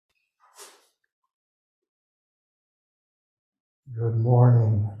Good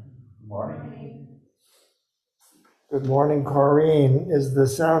morning. Morning. Good morning, Corrine. Is the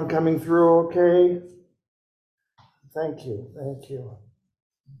sound coming through okay? Thank you. Thank you.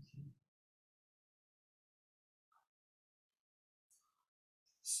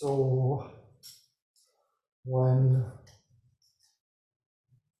 So, when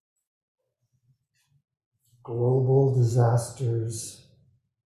global disasters,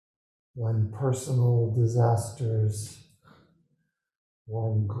 when personal disasters,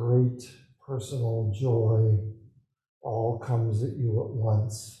 when great personal joy all comes at you at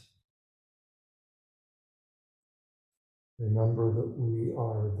once, remember that we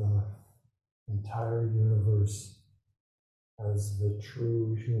are the entire universe as the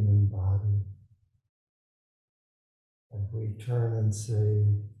true human body. And we turn and say,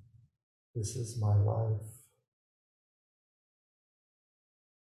 this is my life.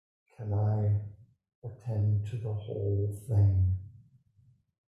 Can I attend to the whole thing?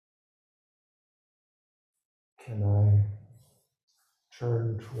 Can I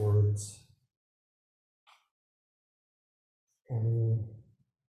turn towards any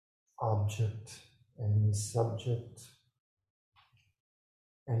object, any subject,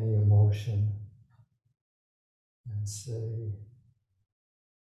 any emotion, and say,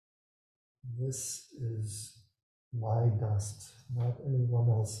 this is my dust, not anyone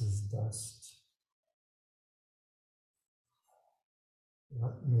else's dust.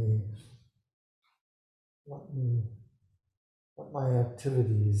 Let my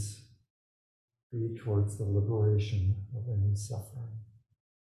activities be towards the liberation of any suffering.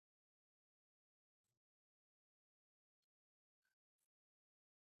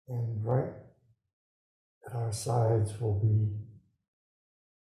 And right at our sides will be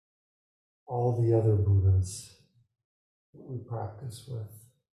all the other Buddhas that we practice with,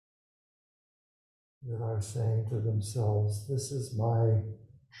 that are saying to themselves, this is my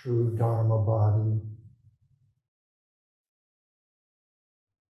true Dharma body.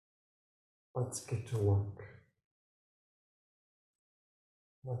 Let's get to work.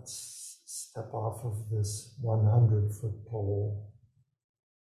 Let's step off of this 100-foot pole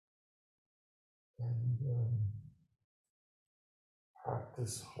and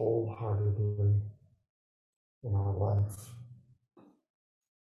practice wholeheartedly in our life.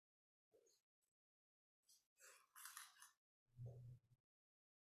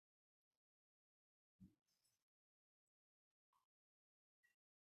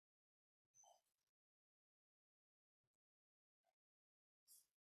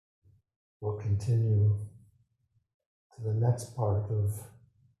 We'll continue to the next part of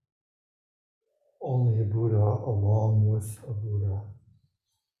only a Buddha along with a Buddha,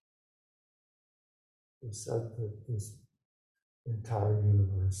 who said that this entire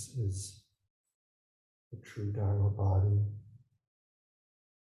universe is the true Dharma body.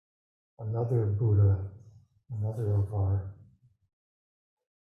 Another Buddha, another of our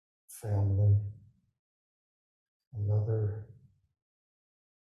family, another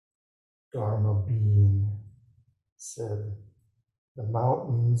Dharma being said, the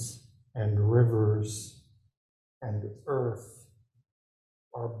mountains and rivers and earth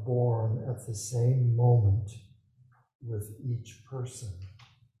are born at the same moment with each person.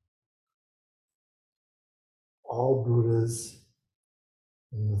 All Buddhas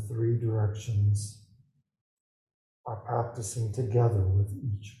in the three directions are practicing together with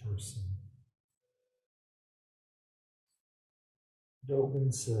each person.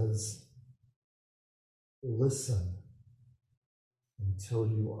 Dogen says, listen until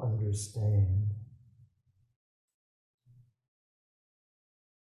you understand.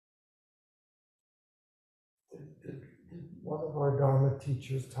 Did one of our Dharma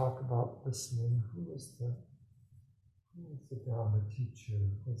teachers talk about listening? Who was the Dharma teacher?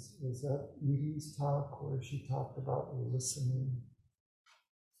 Was that Edie's talk where she talked about listening?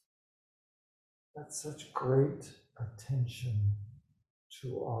 That's such great attention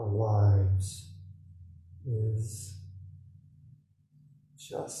to our lives, is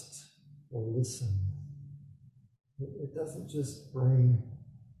just listen. It doesn't just bring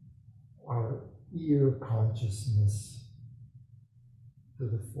our ear consciousness to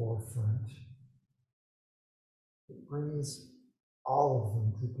the forefront. It brings all of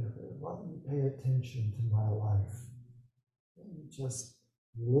them together. Let me pay attention to my life. Let me just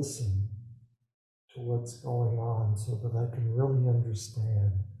listen to what's going on so that I can really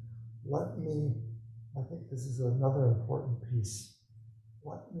understand. I think this is another important piece.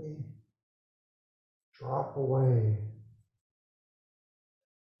 Let me drop away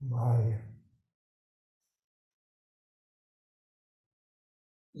my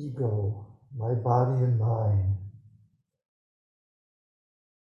ego, my body and mind,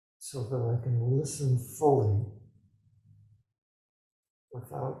 so that I can listen fully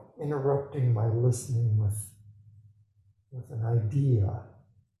without interrupting my listening with an idea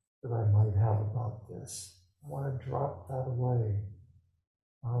that I might have about this. I want to drop that away.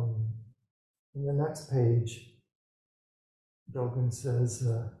 In the next page, Dogen says,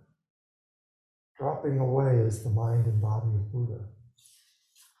 dropping away is the mind and body of Buddha.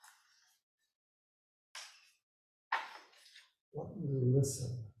 Let me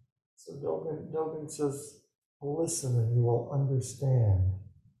listen. So Dogen says, listen and you will understand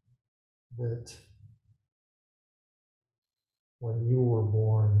that when you were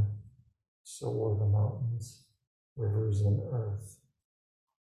born, so were the mountains, rivers, and earth.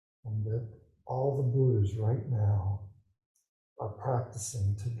 And that all the Buddhas right now are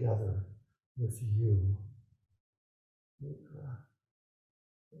practicing together with you.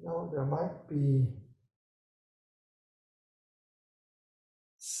 There might be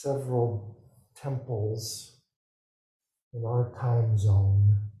several temples in our time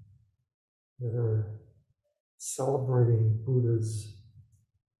zone that are celebrating Buddha's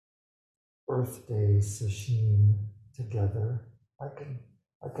birthday sesshin together. I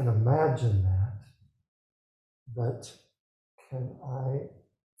can imagine that, but can I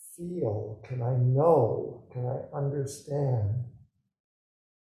feel, can I know, can I understand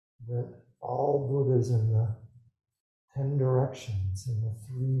that all Buddhas in the 10 directions, in the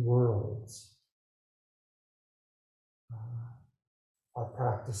 3 worlds, are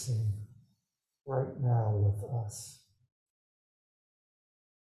practicing right now with us?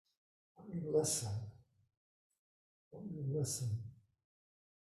 Let me listen. Let me listen.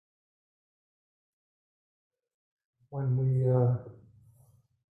 When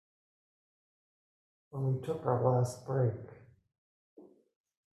we took our last break,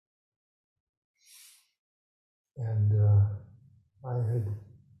 and I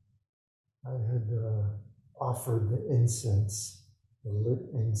had offered the incense, the lit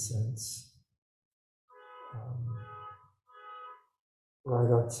incense,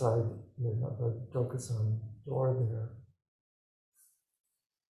 right outside the Dokusan door there.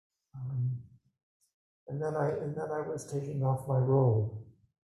 And then I was taking off my robe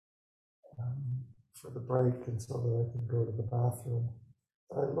for the break, and so that I could go to the bathroom.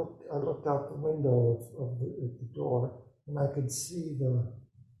 I looked out the window of the door, and I could see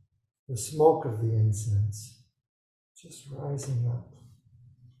the smoke of the incense just rising up.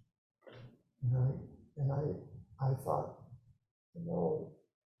 And I thought,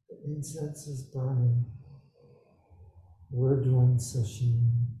 the incense is burning. We're doing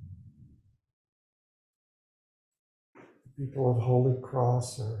sesshin. The people at Holy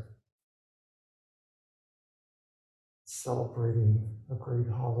Cross are celebrating a great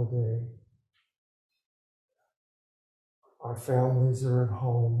holiday. Our families are at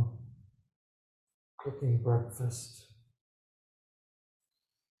home cooking breakfast.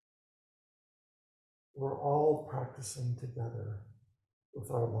 We're all practicing together with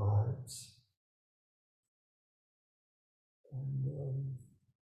our lives. And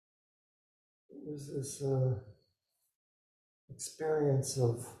it was this experience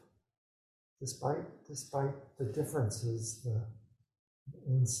of, despite the differences, the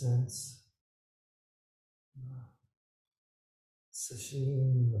incense,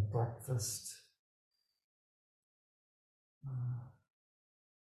 sesshin, the breakfast,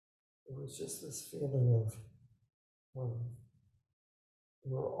 it was just this feeling of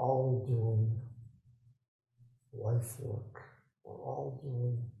we're all doing life work. We're all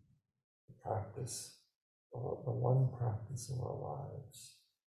doing the practice, the one practice of our lives.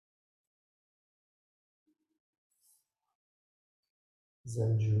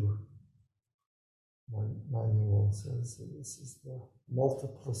 Zenju manual says that this is the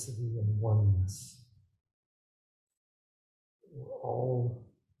multiplicity and oneness. We're all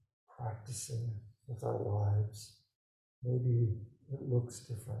practicing with our lives. Maybe it looks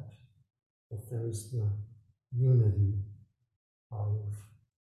different, but there's the unity of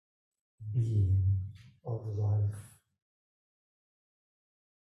being, of life.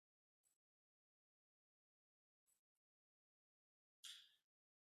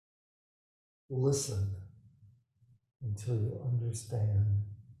 Listen until you understand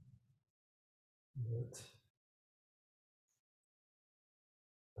that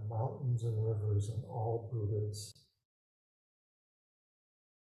the mountains and rivers and all Buddhas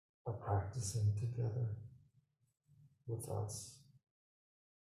are practicing together with us.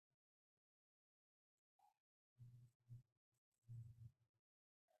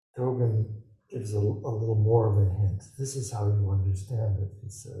 Dogen gives a little more of a hint. This is how you understand it, he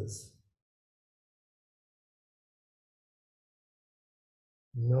says.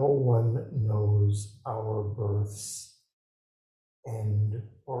 No one knows our birth's end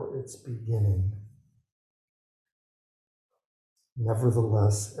or its beginning.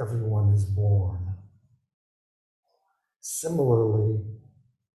 Nevertheless, everyone is born. Similarly,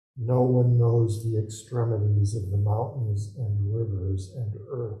 no one knows the extremities of the mountains and rivers and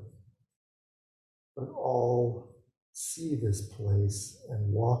earth, but all see this place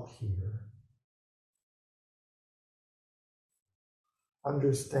and walk here.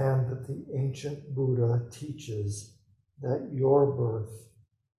 Understand that the ancient Buddha teaches that your birth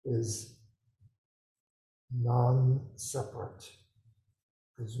is non-separate,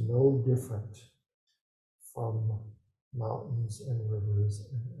 is no different from mountains and rivers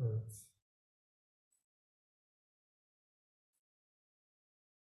and earth.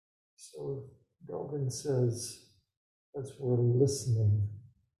 So Dogen says, as we're listening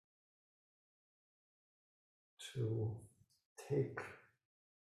to take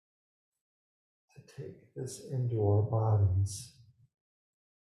this into our bodies,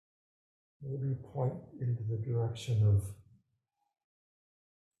 maybe point into the direction of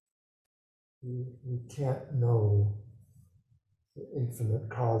we can't know the infinite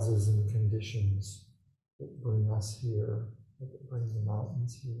causes and conditions that bring us here, that bring the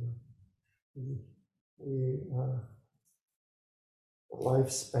mountains here. The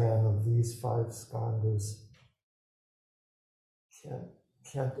lifespan of these five skandhas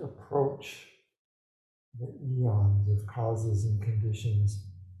can't approach the eons of causes and conditions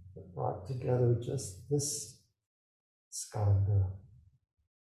that brought together just this skandha,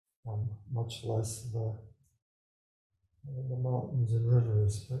 much less the mountains and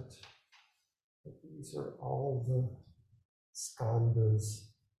rivers, but these are all the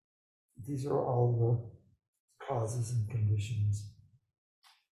skandhas. These are all the causes and conditions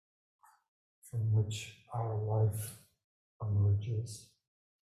from which our life emerges.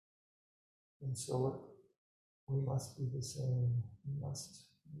 And so we must be the same. We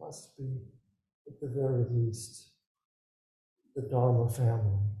must be, at the very least, the Dharma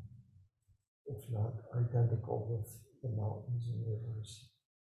family, if not identical with the mountains and rivers.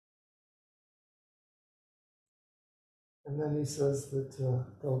 And then he says that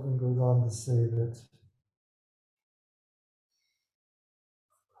Dogen goes on to say that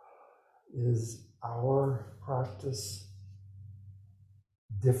is our practice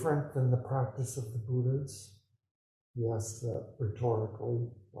different than the practice of the Buddhas? He asks that rhetorically,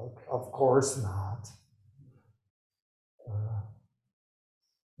 like, of course not.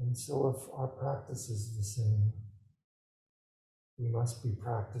 And so if our practice is the same, we must be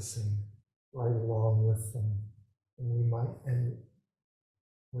practicing right along with them. And we might end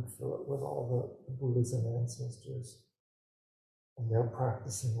with all the Buddhas and ancestors. And they're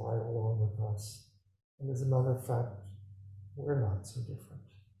practicing right along with us. And as a matter of fact, we're not so different.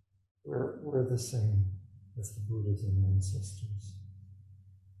 We're the same as the Buddhas and ancestors.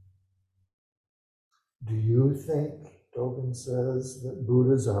 Do you think, Dogen says, that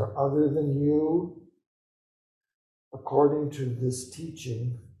Buddhas are other than you? According to this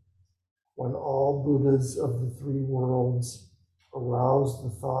teaching, when all Buddhas of the three worlds arouse the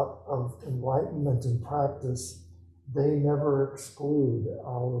thought of enlightenment and practice, they never exclude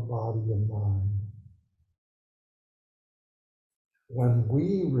our body and mind. When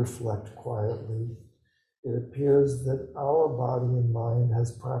we reflect quietly, it appears that our body and mind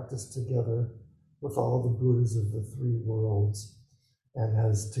has practiced together with all the Buddhas of the three worlds and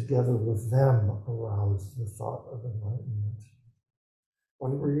has together with them aroused the thought of enlightenment.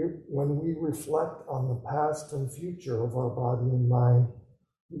 When we reflect on the past and future of our body and mind,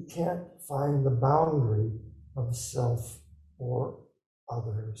 we can't find the boundary of self or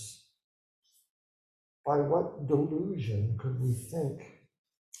others. By what delusion could we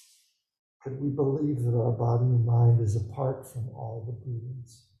believe that our body and mind is apart from all the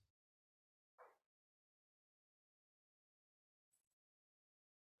Buddhas?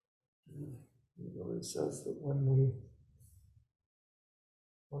 He really says that when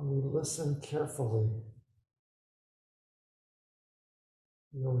we listen carefully,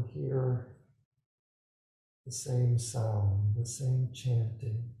 you'll hear the same sound, the same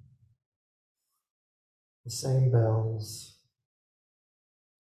chanting, the same bells.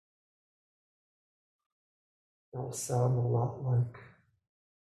 They'll sound a lot like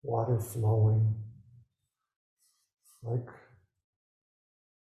water flowing, like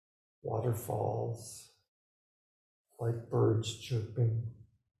waterfalls, like birds chirping,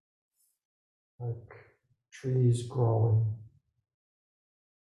 like trees growing.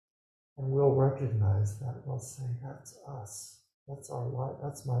 And we'll recognize that. We'll say, that's us. That's our life.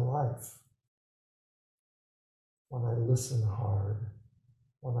 That's my life. When I listen hard,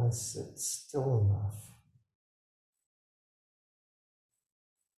 when I sit still enough,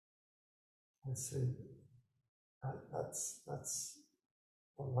 I say, that's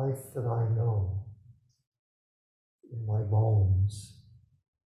the life that I know in my bones,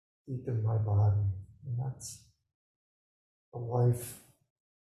 deep in my body. And that's the life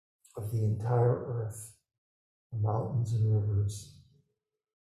of the entire earth, the mountains and rivers,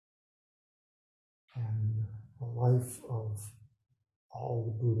 and the life of all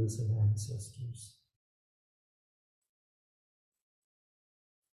the Buddhas and ancestors.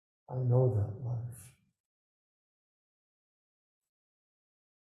 I know that life.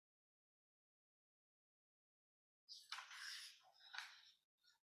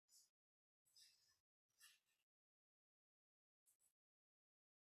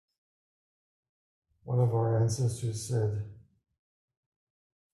 One of our ancestors said,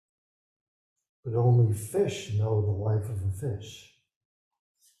 but only fish know the life of a fish.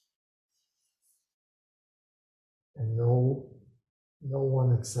 And no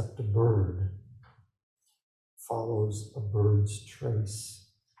one except a bird follows a bird's trace.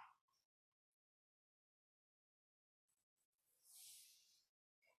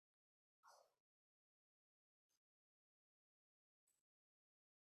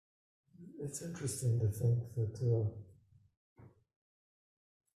 It's interesting to think that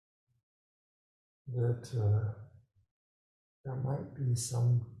there might be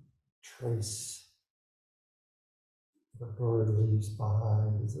some trace the bird leaves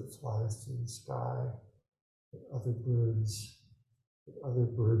behind as it flies through the sky that other birds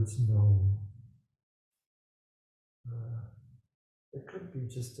know. It could be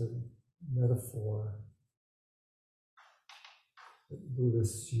just a metaphor that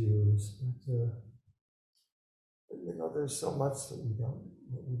Buddhists use, but there's so much that we don't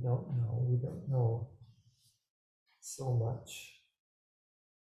know. We don't know so much,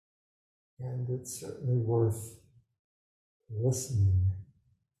 and it's certainly worth listening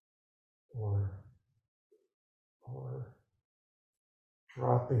or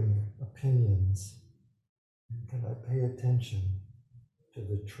dropping opinions. And can I pay attention to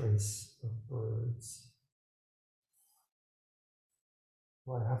the trace of birds?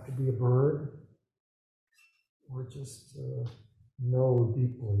 Do I have to be a bird? Or just know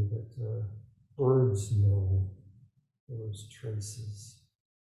deeply that birds know those traces?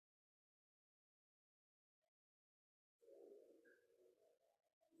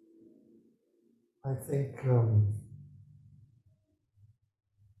 I think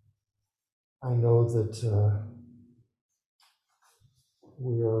I know that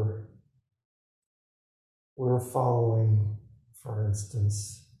we're following, for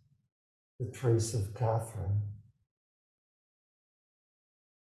instance, the trace of Catherine.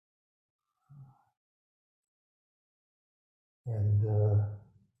 And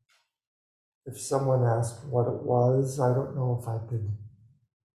if someone asked what it was, I don't know if I could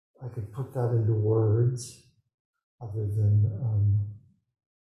put that into words, other than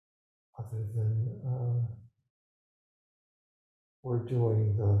we're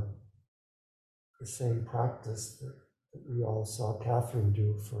doing the same practice that we all saw Catherine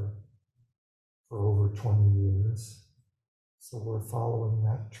do for over 20 years. So we're following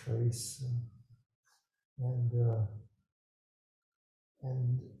that trace,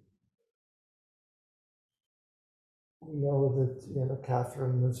 and we know that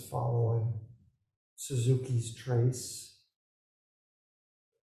Catherine was following Suzuki's trace.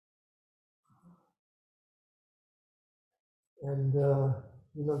 And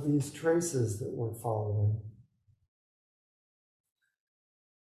these traces that we're following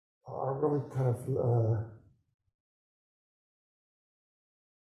are really kind of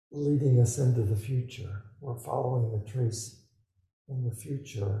leading us into the future. We're following the trace in the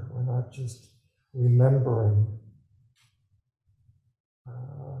future. We're not just remembering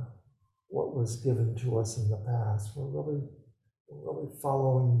what was given to us in the past. We're really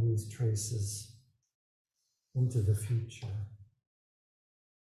following these traces into the future.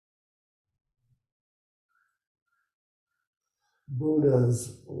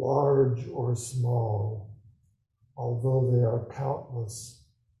 Buddhas, large or small, although they are countless,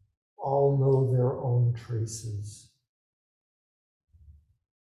 all know their own traces.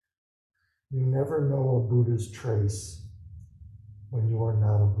 You never know a Buddha's trace when you are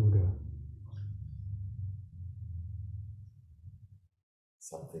not a Buddha.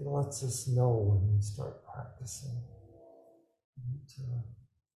 Something lets us know when we start practicing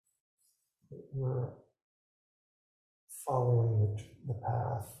that we're following the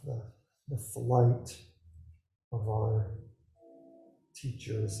path, the flight of our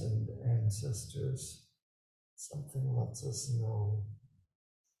teachers and ancestors. Something lets us know.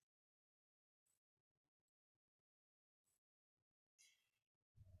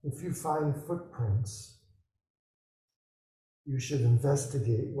 if you find footprints, you should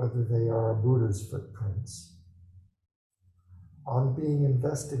investigate whether they are Buddha's footprints. On being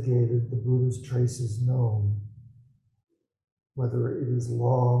investigated, the Buddha's trace is known, whether it is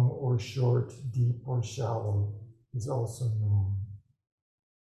long or short, deep or shallow, is also known.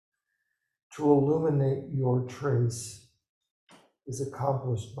 To illuminate your trace is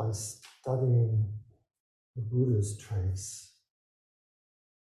accomplished by studying the Buddha's trace.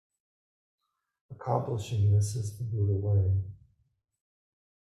 Accomplishing this is the Buddha way.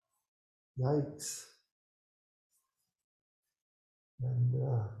 Yikes. And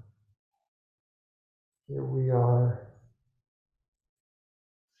here we are,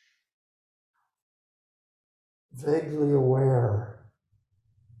 vaguely aware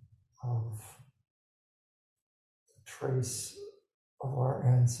of the trace of our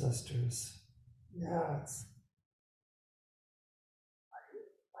ancestors. Yeah,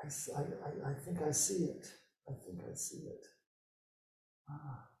 I think I see it. I think I see it.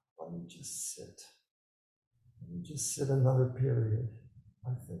 Let me just sit. Let me just sit another period.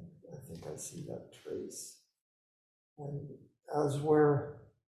 I think I see that trace. And as we're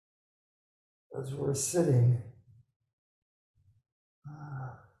sitting,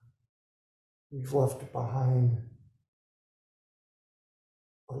 we've left behind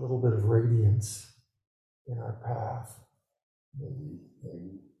a little bit of radiance in our path. Maybe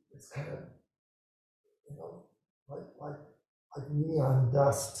it's kind of, like neon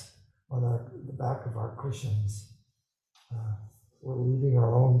dust on the back of our cushions. We're leaving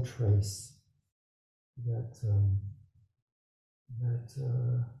our own trace that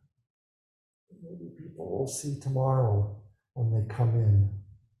maybe people will see tomorrow when they come in,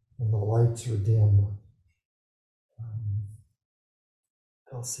 when the lights are dim.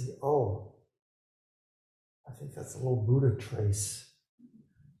 They'll see, oh, I think that's a little Buddha trace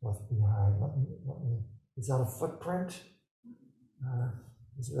left behind. Let me. Is that a footprint?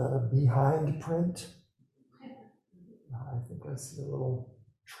 Is that a behind print? I think I see a little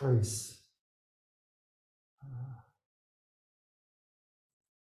trace.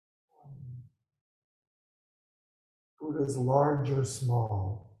 Buddhas, large or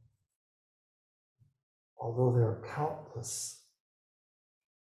small, although they are countless,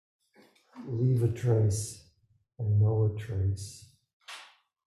 leave a trace and know a trace.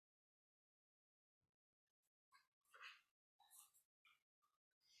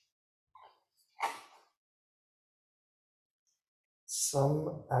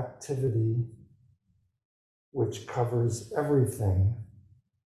 Some activity which covers everything,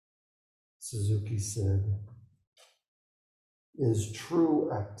 Suzuki said, is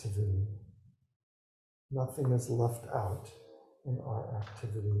true activity. Nothing is left out in our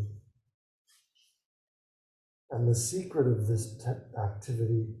activity. And the secret of this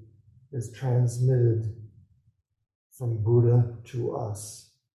activity is transmitted from Buddha to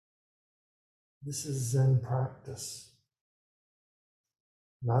us. This is Zen practice.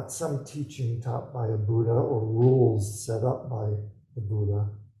 Not some teaching taught by a Buddha or rules set up by the Buddha.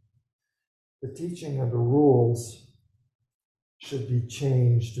 The teaching and the rules should be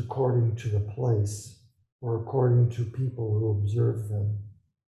changed according to the place or according to people who observe them.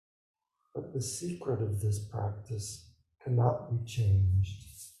 But the secret of this practice cannot be changed.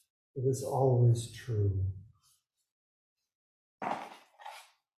 It is always true.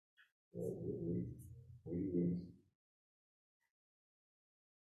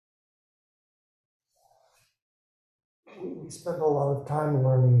 We spend a lot of time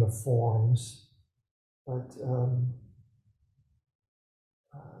learning the forms, but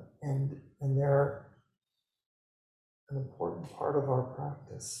and they're an important part of our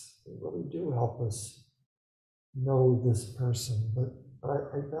practice. They really do help us know this person. But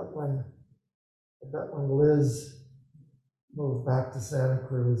I bet when Liz moved back to Santa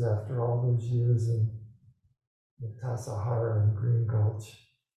Cruz after all those years in Tassajara and Green Gulch,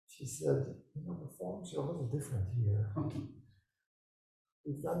 she said, the forms are a little different here.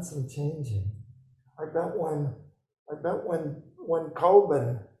 We've done some changing. I bet when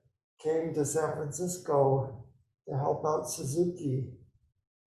Coben came to San Francisco to help out Suzuki,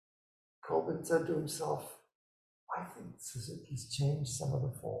 Coben said to himself, I think Suzuki's changed some of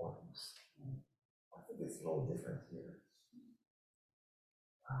the forms. I think it's a little different here.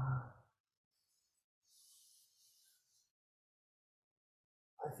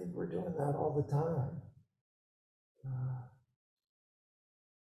 I think we're doing that all the time.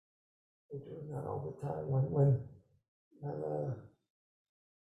 We're doing that all the time. When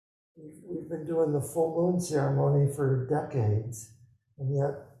we've been doing the full moon ceremony for decades, and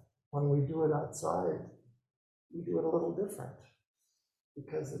yet when we do it outside, we do it a little different.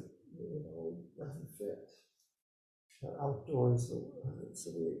 because it doesn't fit. The outdoors, so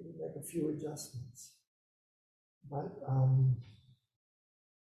we make a few adjustments. But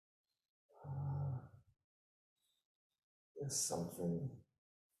there's something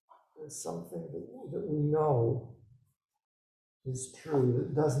that we know is true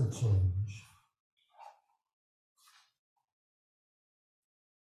that doesn't change.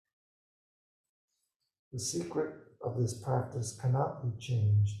 The secret of this practice cannot be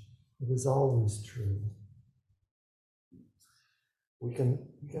changed. It is always true. We can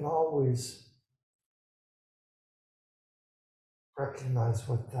always recognize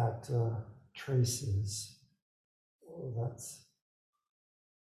what that trace is. Oh,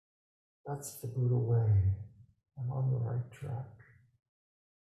 that's the Buddha way. I'm on the right track.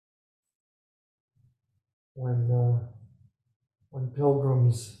 When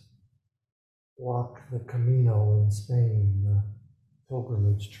pilgrims walk the Camino in Spain, the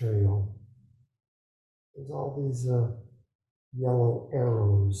pilgrimage trail, there's all these yellow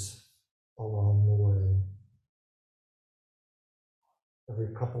arrows along the way.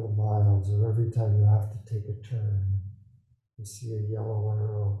 Every couple of miles or every time you have to take a turn, you see a yellow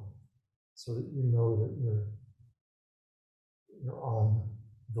arrow so that you know that you're on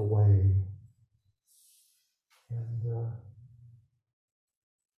the way. And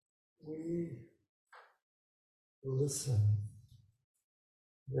we listen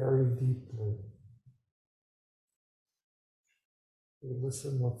very deeply. We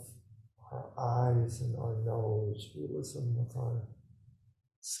listen with our eyes and our nose. We listen with our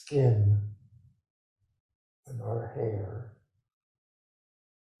skin and our hair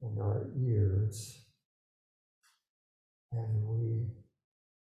and our ears. And we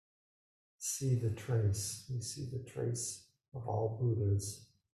see the trace. We see the trace of all Buddhas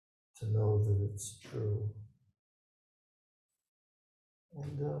to know that it's true.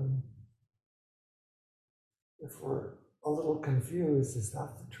 And if we're a little confused, is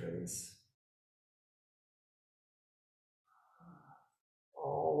that the trace?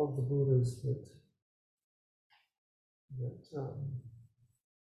 All of the Buddhas that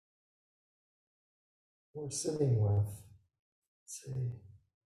we're sitting with say,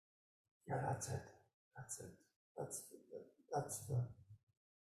 yeah, that's it.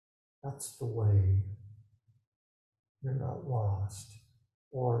 That's the way. You're not lost.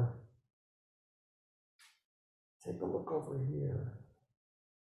 Or take a look over here.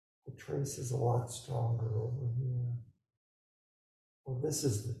 The trace is a lot stronger over here. Or this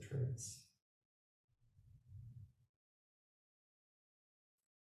is the trace.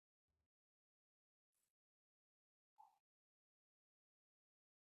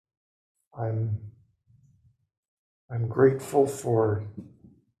 I'm grateful for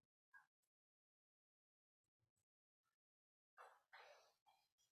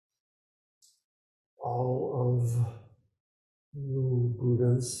all of you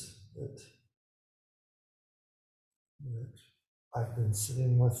Buddhas that I've been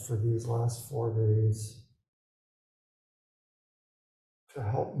sitting with for these last 4 days to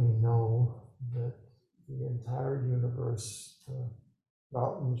help me know that the entire universe, the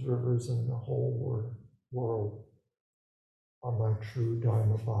mountains, rivers, and the whole world are my true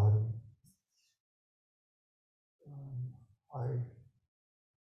Dharma body. I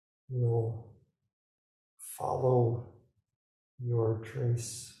will follow your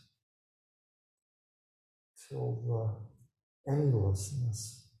trace till the endlessness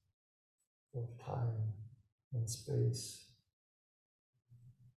of time and space.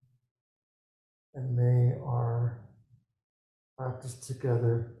 And may our practice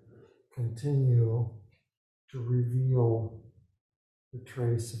together continue to reveal the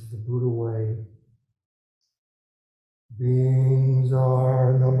trace of the Buddha way. Beings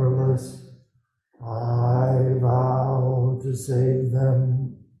are numberless. I vow to save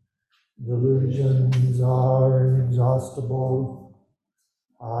them. Delusions are inexhaustible.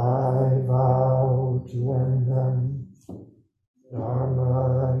 I vow to end them.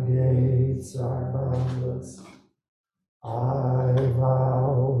 Dharma gates are boundless. I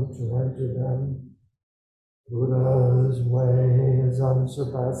vow to enter them. Buddha's way is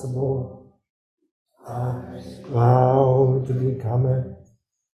unsurpassable. I vow to become it.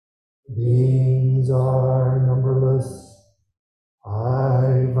 Beings are numberless.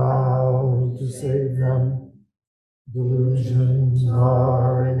 I vow to save them. Delusions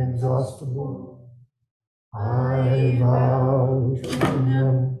are inexhaustible. I vow to end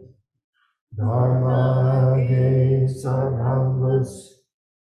them. Dharma gates are boundless.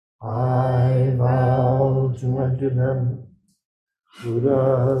 I vow to enter them.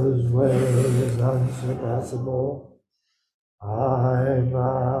 Buddha's way is unsurpassable. I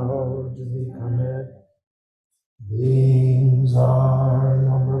vow to become it. Beings are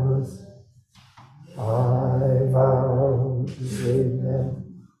numberless. I vow to save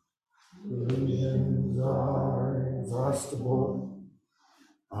them. Illusions are inexhaustible.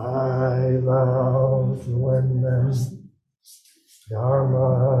 I vow to end them.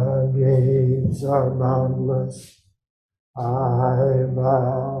 Dharma gates are boundless. I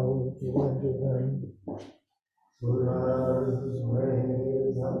vow to enter them. Buddha's way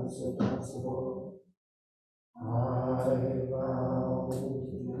is unsurpassable. I vow